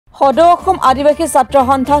সদৌ অসম আদিবাসী ছাত্ৰ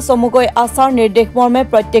সন্থা চমুকৈ আচাৰ নিৰ্দেশ মৰ্মে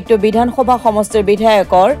প্ৰত্যেকটো বিধানসভা সমষ্টিৰ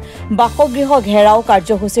বিধায়কৰ বাসগৃহ ঘেৰাও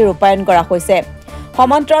কাৰ্যসূচী ৰূপায়ণ কৰা হৈছে।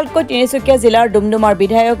 সমান্তৰালকৈ তিনিচুকীয়া জিলাৰ ডুমডুমাৰ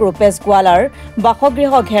বিধায়ক ৰূপেশ গোৱালাৰ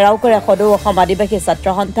বাসগৃহ ঘেৰাও কৰে সদৌ অসম আদিবাসী ছাত্ৰ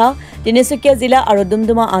সন্থা, তিনিচুকীয়া জিলা আৰু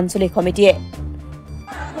ডুমডুমা আঞ্চলিক সমিতিয়ে।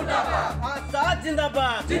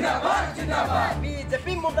 जिंदाबाद जिंदाबाद जिंदाबाद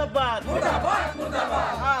बीजेपी मुर्दाबाद मुर्दाबाद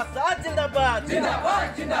मुर्दाबाद आजाद जिंदाबाद जिंदाबाद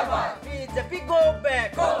जिंदाबाद बीजेपी गो बैक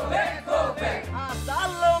आजाद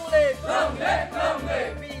long live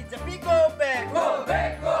BJP go back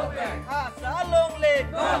आजाद लॉन्ग लिव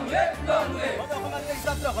सदौ समाज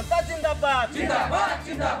ছাত্র সন্থা जिंदाबाद जिंदाबाद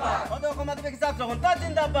जिंदाबाद सदौ समाज ছাত্র সন্থা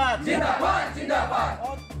जिंदाबाद जिंदाबाद जिंदाबाद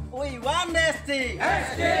We want ST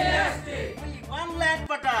We want land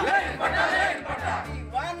pata We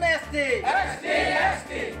want ST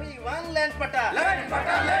We want land pata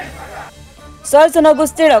ছয়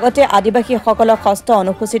জনগোষ্ঠীৰ লগতে আদিবাসীসকলক ষষ্ঠ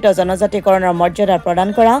অনুসূচিত জনজাতিকৰণৰ মৰ্যাদা প্ৰদান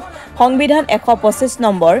কৰা সংবিধান ১২৫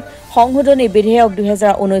 নম্বৰ সংশোধনী বিধেয়ক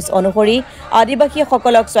 ২০১৯ অনুসৰি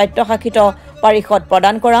আদিবাসীসকলক স্বায়ত্তশাসিত পৰিষদ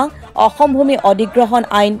প্ৰদান কৰা অসম ভূমি অধিগ্ৰহণ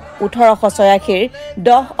আইন ১৮৮৬ৰ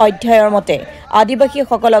 ১০ অধ্যায়ৰ মতে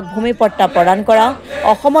আদিবাসীসকলক ভূমি পট্টা প্ৰদান কৰা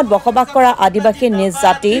অসমত বসবাস কৰা আদিবাসী নিজ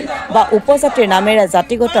জাতি বা উপজাতিৰ নামেৰে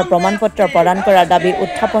জাতিগত প্ৰমাণপত্ৰ প্ৰদান কৰাৰ দাবী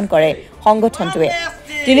উত্থাপন কৰে সংগঠনটোৱে।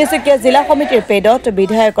 তিনিচুকীয়া জিলা সমিতিৰ পেদত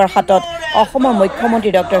বিধায়কৰ হাতত অসমৰ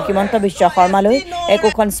মুখ্যমন্ত্ৰী ডক্টৰ হিমন্ত বিশ্ব শৰ্মালৈ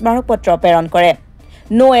একোখন স্মাৰক পত্ৰ প্ৰেৰণ কৰে।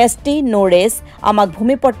 নো ST নো ৰেছ, আমাক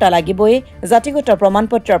ভূমিপট্টা লাগিবই, জাতিগত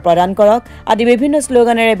প্ৰমাণপত্ৰ প্ৰদান কৰক আদি বিভিন্ন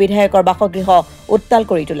শ্লোগানেৰে বিধায়কৰ বাসগৃহ উত্তাল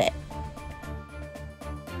কৰি তোলে।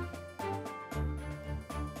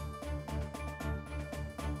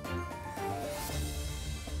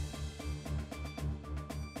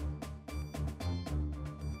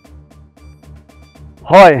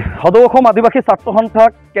 হয়, সদৌ অসম আদিবাসী ছাত্ৰ সন্থা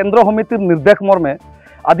কেন্দ্ৰ সমিতিৰ নিৰ্দেশ মৰ্মে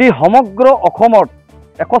আজি সমগ্ৰ অসমত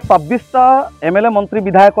 ১২৬টা MLA মন্ত্ৰী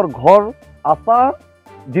বিধায়কৰ ঘৰ আশা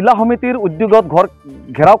জিলা সমিতিৰ উদ্যোগত ঘৰ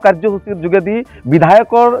ঘেৰাও কাৰ্যসূচীৰ যোগেদি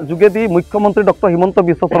বিধায়কৰ যোগেদি মুখ্যমন্ত্ৰী ডক্টৰ হিমন্ত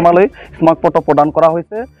বিশ্ব শৰ্মালৈ স্মাৰকপত্ৰ প্ৰদান কৰা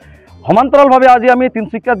হৈছে। সমান্তৰালভাৱে আজি আমি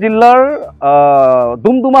তিনিচুকীয়া জিলাৰ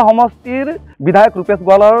ডুমডুমা সমষ্টিৰ বিধায়ক ৰূপেশ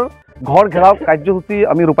গোৱালাৰ ঘৰ ঘেৰাও কাৰ্যসূচী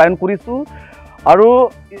আমি ৰূপায়ণ কৰিছোঁ আৰু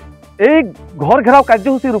এই ঘৰ ঘেৰাও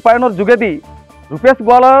কাৰ্যসূচী ৰূপায়ণৰ যোগেদি ৰূপেশ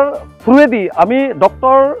গোৱালাৰ থ্ৰুৱেদি আমি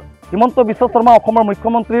ডক্টৰ হিমন্ত বিশ্ব শৰ্মা অসমৰ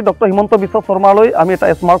মুখ্যমন্ত্ৰী ডক্টৰ হিমন্ত বিশ্ব শৰ্মালৈ আমি এটা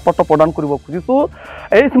স্মাৰক পত্ৰ প্ৰদান কৰিব খুজিছোঁ।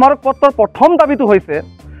 এই স্মাৰক পত্ৰৰ প্ৰথম দাবীটো হৈছে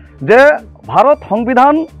যে ভাৰত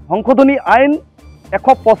সংবিধান সংশোধনী আইন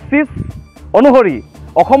 ১২৫ অনুসৰি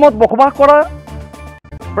অসমত বসবাস কৰা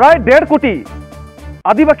প্ৰায় ১.৫ কোটি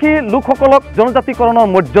আদিবাসী লোকসকলক জনজাতিকৰণৰ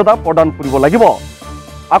মৰ্যাদা প্ৰদান কৰিব লাগিব।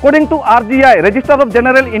 According to RGI, Register of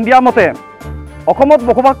General India মতে অসমত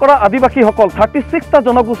বসবাস কৰা আদিবাসীসকল 36টা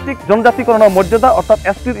জনগোষ্ঠীক জনজাতিকৰণৰ মৰ্যাদা অৰ্থাৎ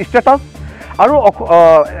STৰ ষ্টেটাছ আৰু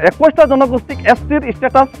 21টা জনগোষ্ঠীক STৰ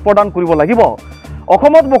ষ্টেটাছ প্ৰদান কৰিব লাগিব।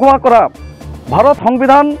 অসমত বসবাস কৰা ভাৰত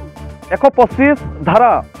সংবিধান ১২৫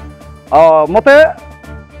 ধাৰা মতে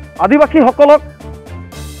আদিবাসীসকলক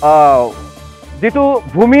যিটো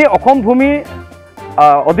ভূমি অসম ভূমি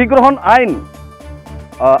অধিগ্ৰহণ আইন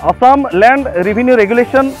Assam Land Revenue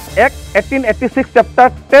Regulation Act 1886 Chapter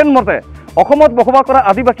 10 মতে অসমত বসবাস কৰা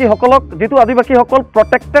আদিবাসীসকলক যিটো আদিবাসীসকল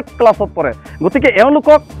প্ৰটেক্টেড ক্লাছত পৰে, গতিকে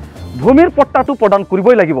এওঁলোকক ভূমিৰ পট্টাটো প্ৰদান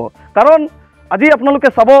কৰিবই লাগিব। কাৰণ আজি আপোনালোকে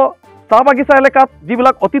চাব চাহ বাগিচা এলেকাত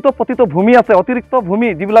যিবিলাক অতীত পতিত ভূমি আছে, অতিৰিক্ত ভূমি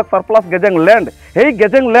যিবিলাক সাৰপ্লাছ গেজেং লেণ্ড, সেই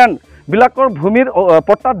গেজেং লেণ্ডবিলাকৰ ভূমিৰ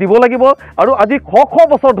পট্টা দিব লাগিব। আৰু আজি শ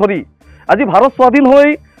বছৰ ধৰি আজি ভাৰত স্বাধীন হৈ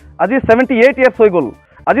আজি 78 ইয়াৰ্ছ হৈ গ'ল।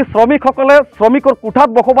 আজি শ্ৰমিকসকলে শ্ৰমিকৰ কোঠাত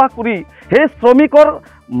বসবাস কৰি সেই শ্ৰমিকৰ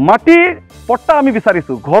মাটি পট্টা আমি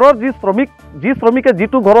বিচাৰিছোঁ। ঘৰৰ যি শ্ৰমিকে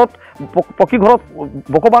যিটো ঘৰত পকী ঘৰত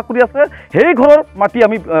বসবাস কৰি আছে সেই ঘৰৰ মাটি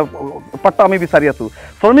আমি পট্টা আমি বিচাৰি আছোঁ।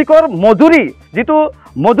 শ্ৰমিকৰ মজুৰি যিটো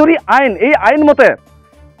মজুৰি আইন, এই আইন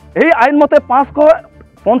মতে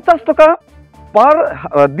 ৫৫০ টকা পাৰ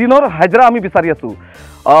দিনৰ হাজিৰা আমি বিচাৰি আছোঁ।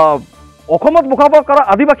 অসমত বসবাস কৰা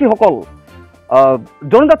আদিবাসীসকল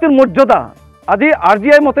জনজাতিৰ মৰ্যাদা আজি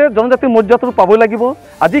RGI মতে জনজাতিৰ মৰ্যাদাটো পাবই লাগিব।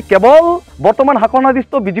 আজি কেৱল বৰ্তমান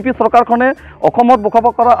শাসনাধিষ্ঠ বিজেপি চৰকাৰখনে অসমত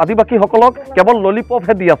বসবাস কৰা আদিবাসীসকলক কেৱল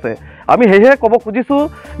ললিপপহে দি আছে। আমি সেয়েহে ক'ব খুজিছোঁ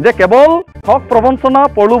যে কেৱল ঠগ প্ৰবঞ্চনা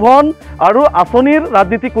প্ৰলোভন আৰু আঁচনিৰ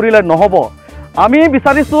ৰাজনীতি কৰিলে নহ'ব। আমি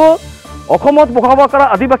বিচাৰিছোঁ অসমত বসবাস কৰা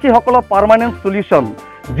আদিবাসীসকলৰ পাৰ্মানেণ্ট চলিউশ্যন,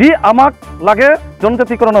 যি আমাক লাগে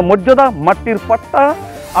জনজাতিকৰণৰ মৰ্যাদা, মাটিৰ পট্টা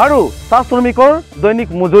আৰু চাহ শ্ৰমিকৰ দৈনিক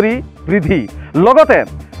মজুৰি বৃদ্ধি। লগতে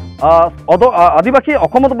আদিবাসী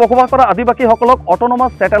অসমত বসবাস কৰা আদিবাসীসকলক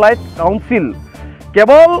অট'নমাছ ছেটেলাইট কাউন্সিল,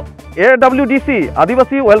 কেৱল AWDC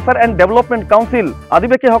আদিবাসী ৱেলফেয়াৰ এণ্ড ডেভেলপমেণ্ট কাউন্সিল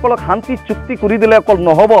আদিবাসীসকলক শান্তি চুক্তি কৰি দিলে অকল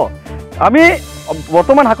নহ'ব। আমি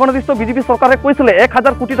বৰ্তমান শাসনাধীষ্ঠ বিজেপি চৰকাৰে কৈছিলে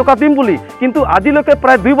 1000 কোটি টকা দিম বুলি, কিন্তু আজিলৈকে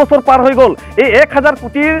প্ৰায় 2 বছৰ পাৰ হৈ গ'ল। এই 1000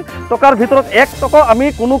 কোটি টকাৰ ভিতৰত 1 টকা আমি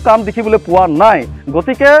কোনো কাম দেখিবলৈ পোৱা নাই।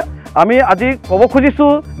 গতিকে আমি আজি ক'ব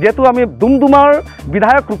খুজিছোঁ, যিহেতু আমি ডুমডুমাৰ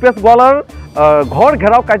বিধায়ক ৰূপেশ গোৱালাৰ ঘৰ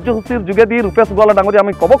ঘেৰাও কাৰ্যসূচীৰ যোগেদি ৰূপেশ গোৱালা ডাঙৰীয়া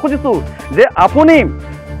আমি ক'ব খুজিছোঁ যে আপুনি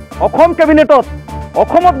অসম কেবিনেটত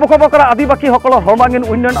অসমত বসবাস কৰা আদিবাসীসকলৰ সৰ্বাংগীন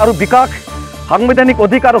উন্নয়ন আৰু বিকাশ, সাংবিধানিক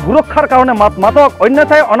অধিকাৰ সুৰক্ষাৰ কাৰণে মাতক,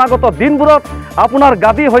 অন্যথাই অনাগত দিনবোৰত আপোনাৰ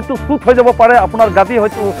গাদী হয়তো চুট হৈ যাব পাৰে, আপোনাৰ গাদী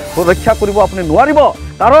হয়তো ৰক্ষা কৰিব আপুনি নোৱাৰিব।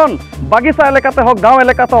 কাৰণ বাগিচা এলেকাতে হওক, গাঁও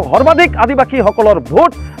এলেকাতে হওক, সৰ্বাধিক আদিবাসীসকলৰ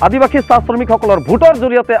ভোট, আদিবাসী চাহ শ্ৰমিকসকলৰ ভোটৰ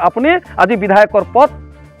জৰিয়তে আপুনি আজি বিধায়কৰ পদ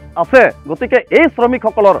আছে। গতিকে এই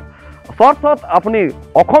শ্ৰমিকসকলৰ স্বাৰ্থত আপুনি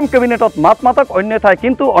অসম কেবিনেটত মাতক, অন্যথাই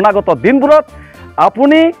কিন্তু অনাগত দিনবোৰত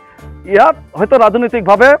আপুনি ইয়াত হয়তো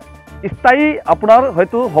ৰাজনৈতিকভাৱে স্থায়ী আপোনাৰ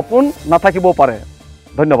হয়তো সপোন নাথাকিবও পাৰে।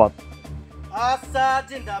 ধন্যবাদ। আশা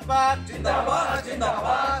জিন্দাবাদ জিন্দাবাদ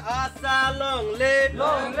জিন্দাবাদ, আশা long live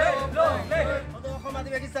long live long live, Assam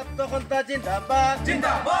আদিবাসী ছাত্ৰ সন্থা জিন্দাবাদ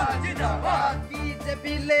জিন্দাবাদ জিন্দাবাদ,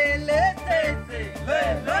 বিজেপি লে লে সে সে লে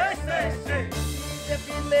লে সে সে,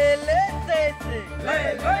 বিজেপি লে লে সে সে লে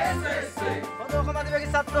লে সে সে, অসম আদিবাসী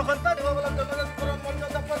ছাত্ৰ সন্থা দেশসকলক জনজাতিকৰণ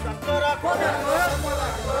মৰ্যাদা প্ৰদান কৰা,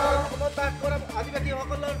 ক্ষমতা কৰা,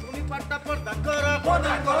 আদিবাসীসকলৰ ভূমি পাট্টা প্ৰদান কৰা,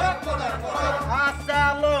 আশা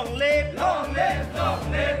long live long live long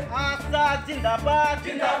live, আশা জিন্দাবাদ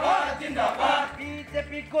জিন্দাবাদ জিন্দাবাদ,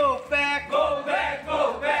 BJP go back go back go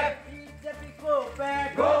back, BJP go back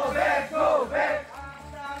go back go back,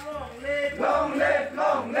 আশা long live long live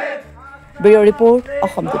long live. Bureau report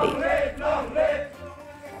Assam today.